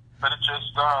ton. But it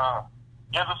just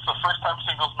this is the first-time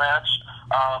singles match.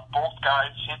 Both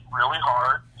guys hit really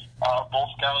hard. Both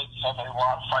guys have a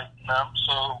lot of fight in them,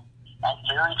 so I'm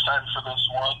very excited for this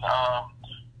one.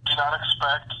 Do not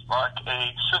expect like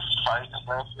a fist fight in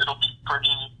this. It'll be pretty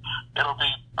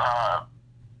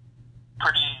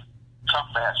tough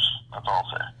match. That's all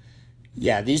I'll say.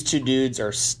 Yeah, these 2 dudes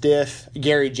are stiff.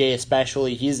 Gary J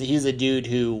especially. He's a dude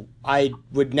who I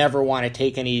would never want to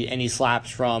take any slaps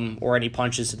from or any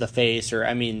punches to the face. Or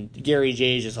I mean, Gary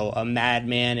J is just a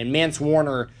madman, and Mance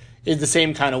Warner is the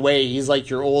same kind of way. He's like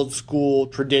your old school,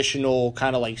 traditional,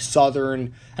 kind of like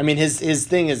Southern. I mean, his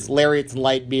thing is lariats and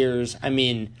light beers. I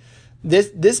mean,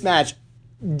 this match,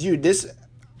 dude.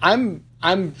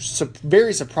 I'm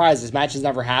very surprised this match has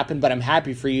never happened, but I'm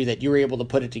happy for you that you were able to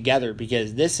put it together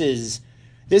because this is.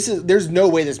 There's no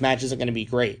way this match isn't going to be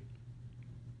great.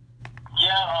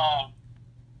 Yeah,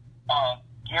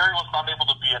 Gary was not able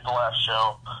to be at the last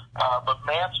show, but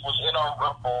Mance was in our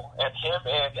Rumble, and him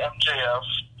and MJF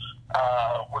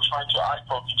were trying to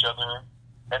eye-poke each other,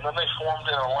 and then they formed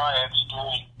an alliance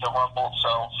during the Rumble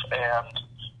itself, and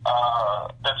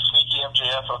that sneaky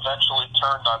MJF eventually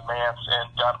turned on Mance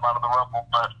and got him out of the Rumble,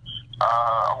 but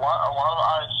a lot of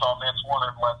eyes saw Mance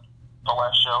Warner the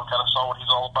last show, kind of saw what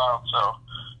he's all about, so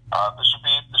this should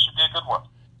be a good one.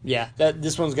 Yeah,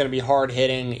 this one's going to be hard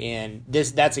hitting, and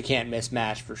that's a can't miss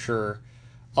match for sure.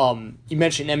 You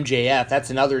mentioned MJF. That's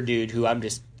another dude who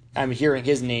I'm hearing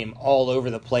his name all over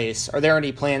the place. Are there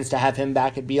any plans to have him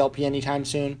back at BLP anytime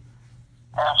soon?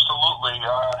 Absolutely.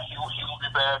 He will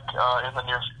be back in the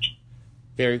near future.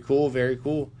 Very cool. Very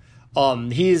cool.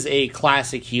 He's a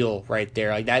classic heel right there.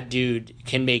 Like that dude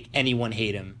can make anyone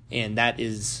hate him, and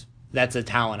that's a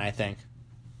talent, I think.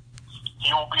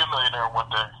 He will be a millionaire one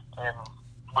day, and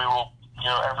we will,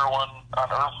 everyone on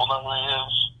Earth will know who he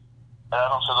is. And I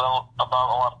don't say that about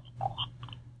a lot of people.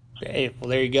 Hey,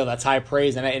 well, there you go. That's high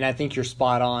praise, and I think you're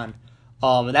spot on.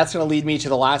 And that's going to lead me to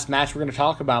the last match we're going to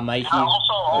talk about, Mike. Yeah, I will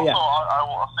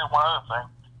say one other thing.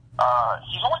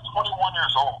 He's only 21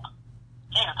 years old.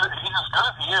 He's as good as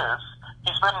he is.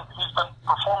 He's been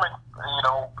performing. He's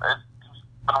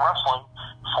been wrestling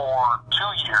for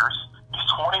 2 years.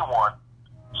 He's 21.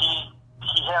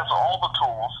 He has all the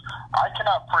tools. I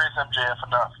cannot praise MJF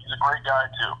enough. He's a great guy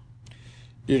too.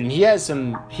 Dude, and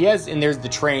and there's the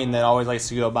train that always likes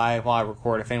to go by while I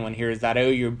record. If anyone hears that, I owe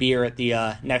you a beer at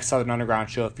the next Southern Underground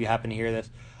show if you happen to hear this.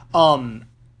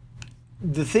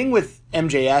 The thing with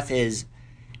MJF is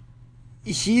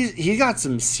he got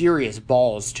some serious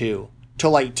balls too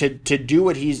to do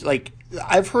what he's like.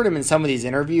 I've heard him in some of these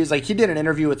interviews. Like he did an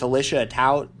interview with Alicia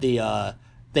Tout, the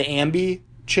Ambi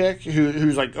chick,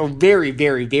 who's like a very,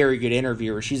 very, very good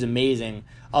interviewer. She's amazing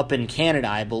up in Canada,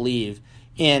 I believe.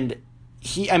 And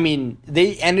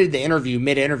they ended the interview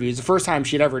mid-interview. It's the first time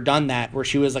she'd ever done that, where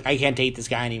she was like, I can't date this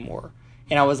guy anymore.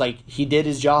 And I was like, he did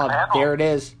his job. There it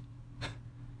is.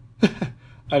 That's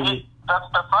not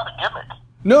a gimmick.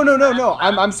 No.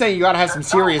 I'm saying you got to have some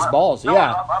serious balls.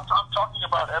 Yeah. I'm talking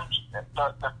about the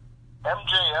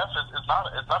MJF is not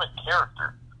a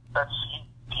character.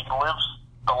 He lives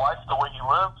the life the way he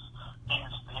lives.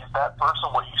 He's that person.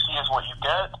 What you see is what you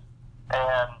get,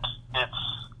 and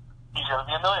he's gonna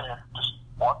be a millionaire. Just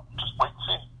wait and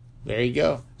see. There you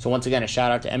go. So once again, a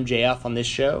shout out to MJF on this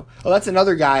show. Oh, that's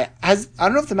another guy. I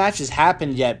don't know if the match has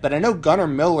happened yet, but I know Gunnar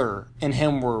Miller and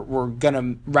him were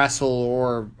gonna wrestle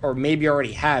or maybe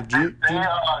already have. Man,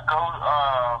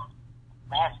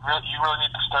 you really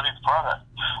need to study the product.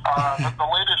 The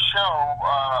latest show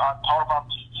on Powerbomb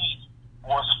TV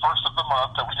was first of the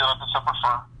month that we did on December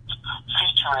 1st,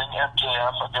 featuring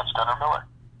MJF against Gunnar Miller.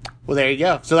 Well, there you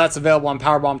go. So that's available on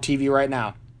Powerbomb TV right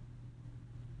now.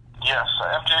 Yes,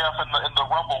 MJF in the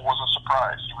Rumble was a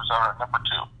surprise. He was our number 2.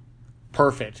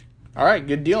 Perfect. All right,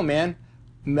 good deal, man.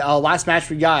 Last match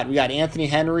we got Anthony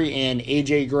Henry and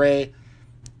AJ Gray,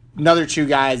 another 2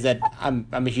 guys that I'm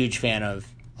a huge fan of.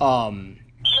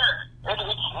 Yeah,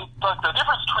 the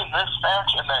difference between this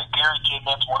match and that Gary J.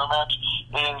 Mance Warner match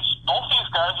is both these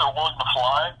guys are willing to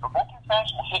fly, but both these guys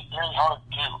will hit very hard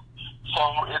too. So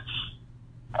it's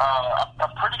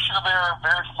I'm pretty sure they're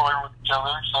very familiar with each other.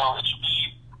 So it should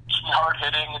be hard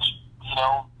hitting. It's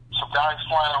some guys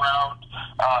flying around.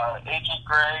 AJ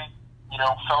Gray,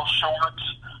 fell short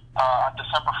on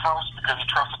December 1st because he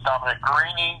trusted Dominic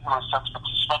Garrini, who has since been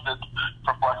suspended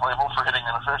from Black Label for hitting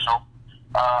an official.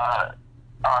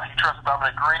 He trusted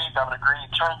Dominic Garrini. Dominic Garrini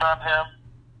turned on him,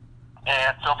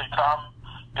 and Filthy Tom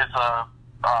is a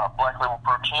Black Label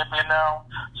Pro champion now.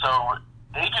 So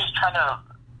AJ's trying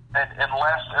to. And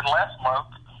last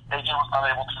month, AJ was not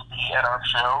able to be at our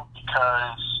show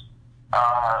because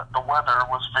the weather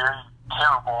was very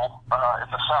terrible in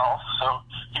the South, so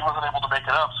he wasn't able to make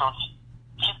it up. So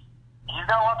he's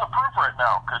got a lot to prove right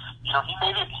now because he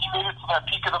made it to that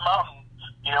peak of the mountain,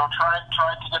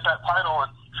 trying to get that title,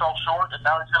 and he fell short, and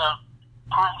now he's gonna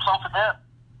prove himself again.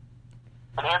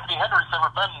 And Anthony Henry's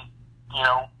never been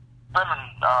in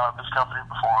this company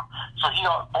before, so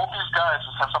both these guys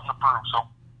just have something to prove. So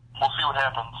we'll see what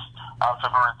happens on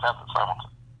February 10th at Simonton.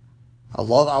 I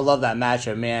love that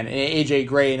matchup, man. And AJ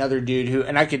Gray, another dude who,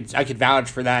 and I could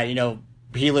vouch for that.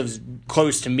 He lives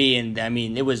close to me, and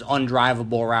it was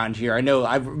undrivable around here. I know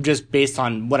I've just based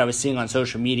on what I was seeing on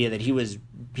social media that he was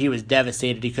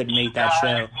devastated he couldn't make that show.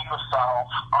 Guys in the South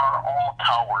are all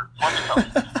cowards. Let me tell you,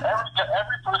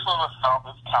 every person in the South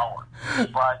is coward,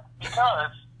 right?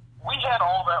 Because we had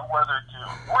all that weather too.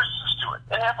 We're used to it.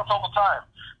 It happens all the time.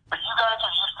 But you guys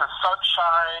are used to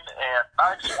sunshine and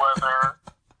nice weather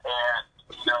and,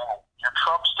 your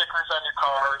Trump stickers on your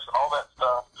cars and all that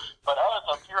stuff. But us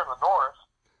up here in the north,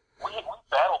 we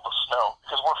battle the snow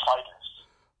because we're fighters.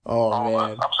 Oh,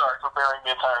 man. I'm sorry for burying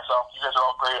the entire South. You guys are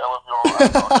all great. I love you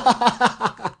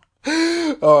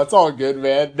all. Oh, it's all good,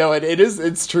 man. No,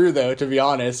 it's true, though, to be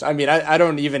honest. I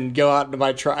don't even go out into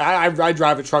my truck. I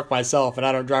drive a truck myself, and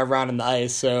I don't drive around in the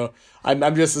ice, so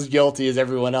I'm just as guilty as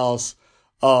everyone else.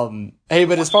 Hey,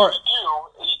 but as far do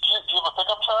you have a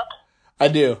pickup truck? I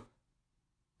do.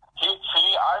 See,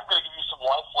 I'm going to give you some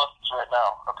life lessons right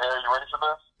now. Okay, are you ready for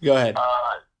this? Go ahead.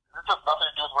 This has nothing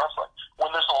to do with wrestling. When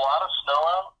there's a lot of snow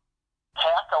out,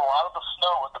 pack a lot of the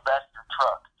snow in the back of your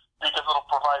truck because it'll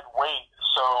provide weight.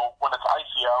 So when it's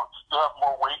icy out, you'll have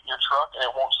more weight in your truck and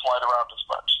it won't slide around as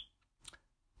much.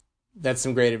 That's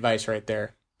some great advice right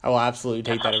there. I will absolutely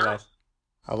take that advice.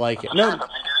 I like it. That's easy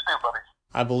to do, buddy.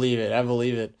 I believe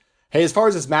it. Hey, as far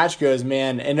as this match goes,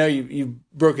 man, I know you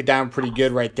broke it down pretty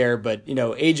good right there, but,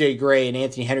 AJ Gray and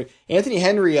Anthony Henry. Anthony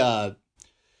Henry,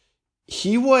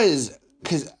 he was,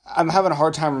 because I'm having a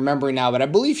hard time remembering now, but I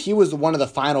believe he was one of the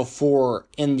final 4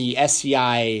 in the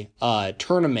SCI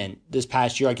tournament this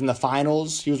past year, like in the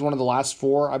finals. He was one of the last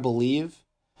 4, I believe.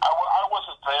 I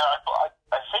wasn't there.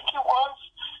 I think he was.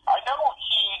 I know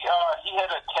he had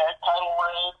a tag title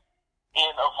reign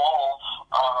in Evolve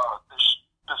this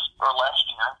last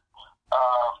year.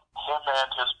 Him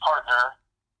and his partner,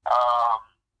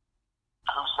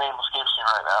 whose name escapes me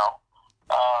right now,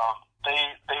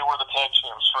 they were the tag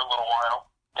champs for a little while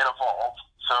in Evolve.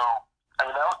 So that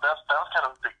was kind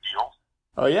of a big deal.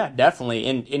 Oh yeah, definitely,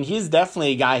 and he's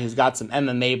definitely a guy who's got some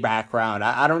MMA background.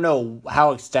 I don't know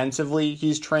how extensively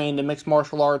he's trained in mixed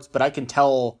martial arts, but I can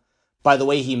tell by the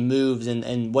way he moves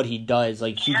and what he does,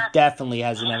 like he definitely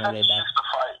has an MMA background.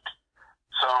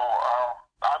 So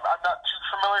I'm not too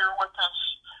familiar with his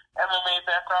MMA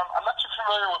background. I'm not too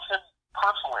familiar with him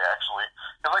personally, actually,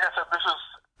 because like I said, this is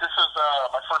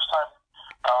my first time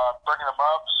bringing them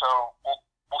up, so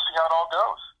we'll see how it all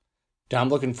goes. I'm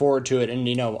looking forward to it, and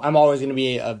I'm always going to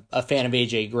be a fan of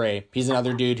AJ Gray. He's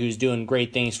another dude who's doing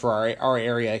great things for our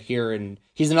area here, and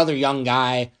he's another young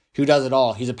guy who does it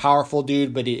all. He's a powerful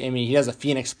dude, but he does a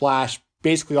Phoenix splash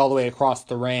basically all the way across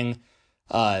the ring.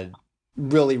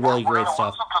 Really great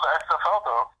stuff. Listen to the XFL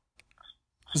though.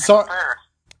 So, he's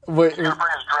gonna bring his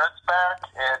dreads back,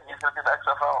 and he's gonna be the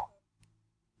XFL.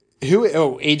 Who?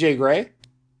 Oh, AJ Gray?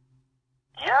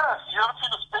 Yes, you haven't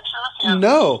seen his pictures?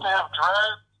 No. He used to have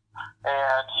dreads,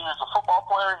 and he was a football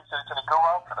player. He said he's gonna go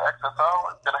out for the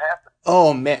XFL. It's gonna happen.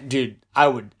 Oh man, dude, I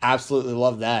would absolutely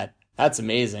love that. That's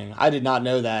amazing. I did not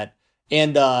know that.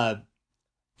 And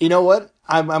you know what?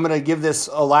 I'm gonna give this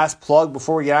a last plug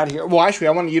before we get out of here. Well, actually,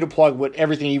 I wanted you to plug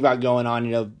everything you got going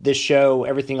on. This show,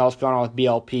 everything else going on with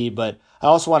BLP. But I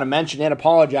also want to mention and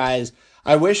apologize.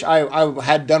 I wish I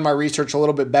had done my research a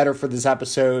little bit better for this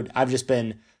episode. I've just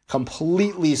been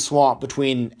completely swamped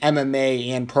between MMA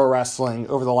and pro wrestling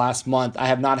over the last month. I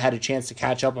have not had a chance to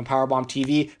catch up on Powerbomb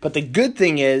TV. But the good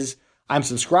thing is, I'm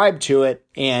subscribed to it,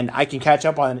 and I can catch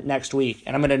up on it next week.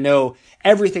 And I'm going to know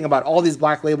everything about all these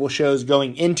Black Label shows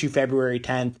going into February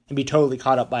 10th and be totally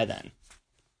caught up by then.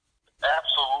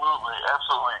 Absolutely.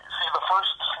 See, the first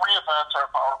 3 events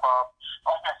are Powerbomb.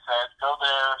 Like I said, go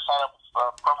there, sign up with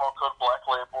promo code Black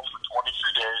Label for 23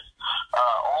 days.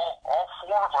 All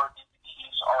 4 of our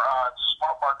DVDs are on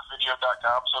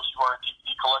smartmarkvideo.com, so if you are a DVD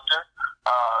collector,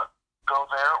 go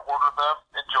there, order them,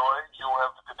 enjoy, you'll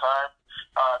have a good time.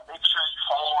 Make sure you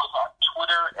follow us on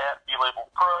Twitter at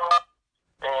BLabelPro,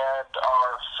 and our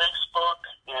Facebook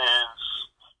is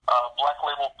Black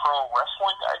Label Pro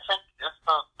Wrestling, I think is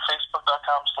the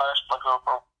facebook.com/Black Label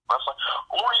Pro Wrestling.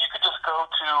 Or you could just go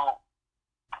to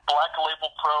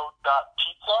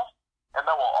blacklabelpro.pizza, and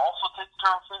that will also take you to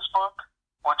our Facebook,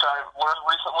 which I learned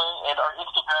recently, and our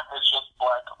Instagram is just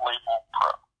Black Label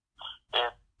Pro.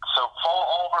 And so follow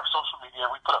all of our social media.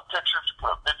 We put up pictures, we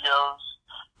put up videos.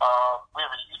 We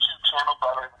have a YouTube channel, but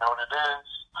I don't even know what it is.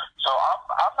 So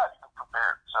I'm not even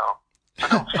prepared, so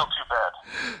don't feel too bad.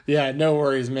 Yeah, no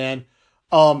worries, man.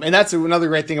 And that's another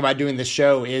great thing about doing this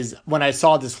show is when I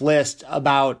saw this list,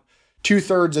 about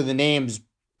 2/3 of the names,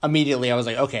 immediately I was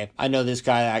like, okay, I know this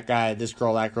guy, that guy, this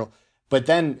girl, that girl. But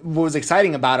then what was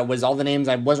exciting about it was all the names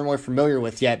I wasn't really familiar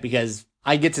with yet, because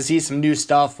I get to see some new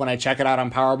stuff when I check it out on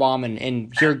Powerbomb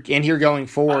and here going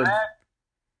forward.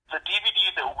 The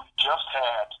DVD that we just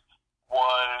had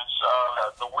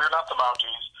was the We're Not the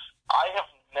Mounties. I have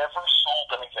never sold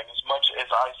anything as much as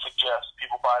I suggest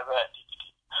people buy that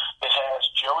DVD. It has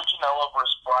Joey Janela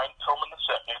versus Brian Pillman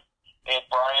II in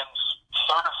Brian's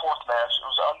 3rd or 4th match. It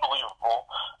was unbelievable.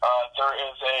 There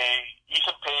is a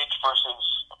Ethan Page versus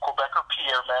Quebecer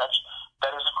Pierre match.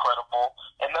 That is incredible.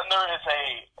 And then there is a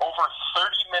over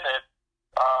 30-minute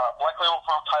Black Label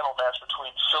Pro title match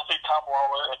between Filthy Tom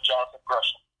Lawler and Jonathan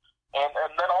Gresham. And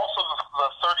then also the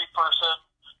 30-person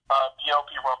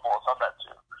BLP Rumble is on that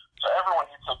too. So everyone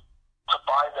needs to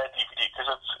buy that DVD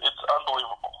because it's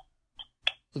unbelievable.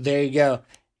 There you go.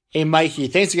 Hey, Mikey,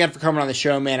 thanks again for coming on the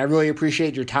show, man. I really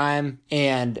appreciate your time.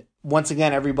 And once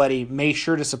again, everybody, make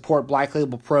sure to support Black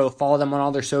Label Pro. Follow them on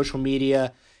all their social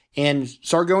media and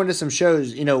start going to some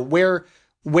shows.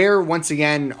 Where once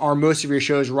again are most of your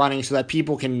shows running so that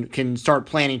people can start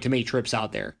planning to make trips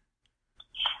out there?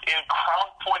 In Crown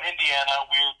Point, Indiana,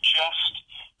 we're just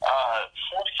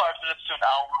 45 minutes to an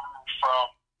hour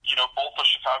from both the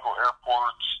Chicago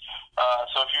airports.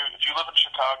 So if you live in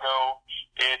Chicago,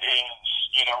 it is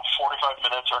 45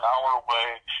 minutes or an hour away.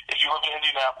 If you live in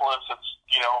Indianapolis, it's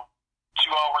 2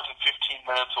 hours and 15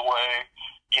 minutes away.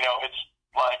 It's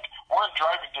like we're in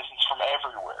driving distance from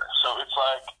everywhere. So it's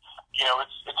like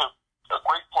it's a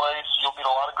great place. You'll meet a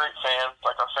lot of great fans.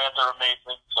 Like our fans are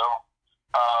amazing. So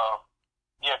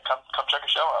come check a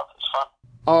show out. It's fun.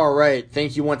 All right.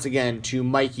 Thank you once again to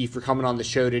Mikey for coming on the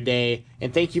show today.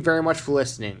 And thank you very much for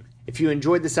listening. If you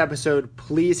enjoyed this episode,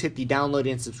 please hit the download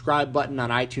and subscribe button on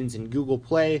iTunes and Google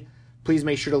Play. Please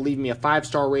make sure to leave me a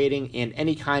 5-star rating and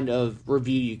any kind of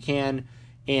review you can.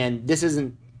 And this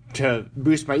isn't to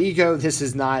boost my ego. This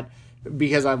is not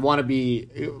because I want to be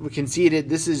conceited.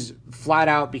 This is flat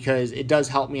out because it does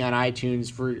help me on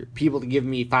iTunes for people to give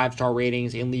me 5-star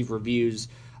ratings and leave reviews.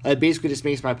 It basically just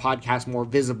makes my podcast more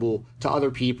visible to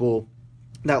other people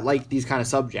that like these kind of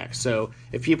subjects. So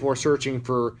if people are searching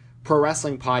for pro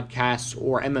wrestling podcasts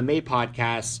or MMA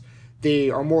podcasts,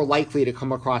 they are more likely to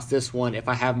come across this one if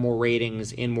I have more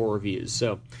ratings and more reviews.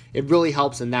 So it really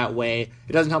helps in that way.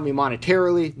 It doesn't help me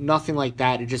monetarily, nothing like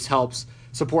that. It just helps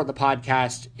support the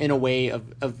podcast in a way of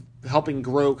helping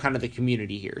grow kind of the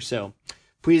community here. So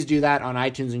please do that on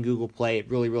iTunes and Google Play. It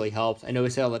really, really helps. I know I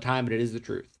say it all the time, but it is the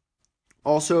truth.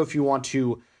 Also, if you want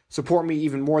to support me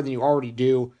even more than you already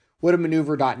do,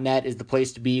 whatamaneuver.net is the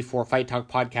place to be for Fight Talk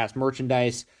Podcast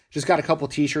merchandise. Just got a couple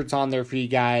t-shirts on there for you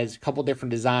guys, a couple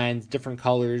different designs, different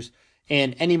colors,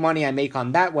 and any money I make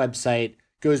on that website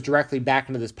goes directly back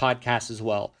into this podcast as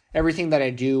well. Everything that I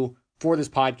do for this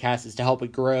podcast is to help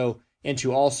it grow and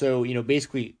to also,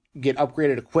 basically get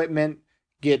upgraded equipment,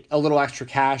 get a little extra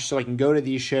cash so I can go to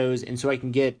these shows and so I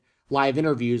can get live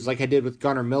interviews like I did with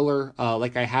Gunnar Miller,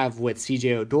 like I have with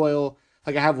CJ O'Doyle,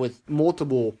 like I have with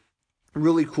multiple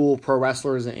really cool pro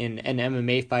wrestlers and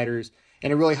MMA fighters.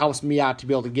 And it really helps me out to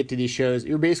be able to get to these shows.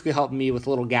 You're basically helping me with a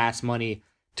little gas money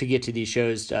to get to these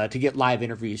shows, to get live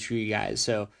interviews for you guys.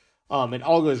 So it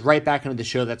all goes right back into the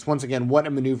show. That's once again,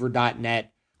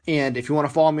 whatamaneuver.net. And if you want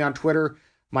to follow me on Twitter,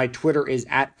 my Twitter is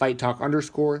at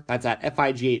FightTalk_. That's at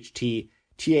FIGHTTALK_.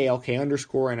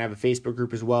 And I have a Facebook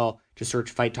group as well. Just search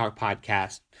Fight Talk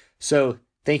Podcast. So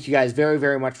thank you guys very,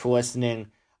 very much for listening.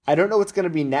 I don't know what's going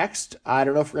to be next. I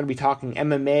don't know if we're going to be talking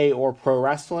MMA or pro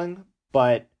wrestling,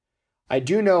 but I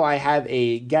do know I have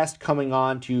a guest coming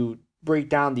on to break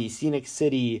down the Scenic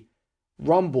City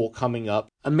Rumble coming up.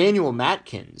 Emmanuel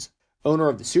Matkins, owner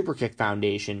of the Superkick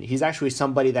Foundation. He's actually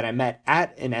somebody that I met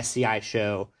at an SCI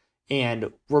show,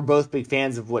 and we're both big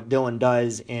fans of what Dylan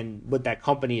does and what that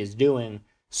company is doing.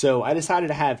 So I decided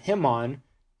to have him on,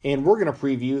 and we're going to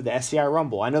preview the SCI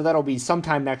Rumble. I know that'll be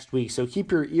sometime next week, so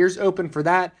keep your ears open for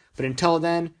that. But until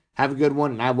then, have a good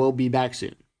one, and I will be back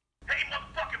soon.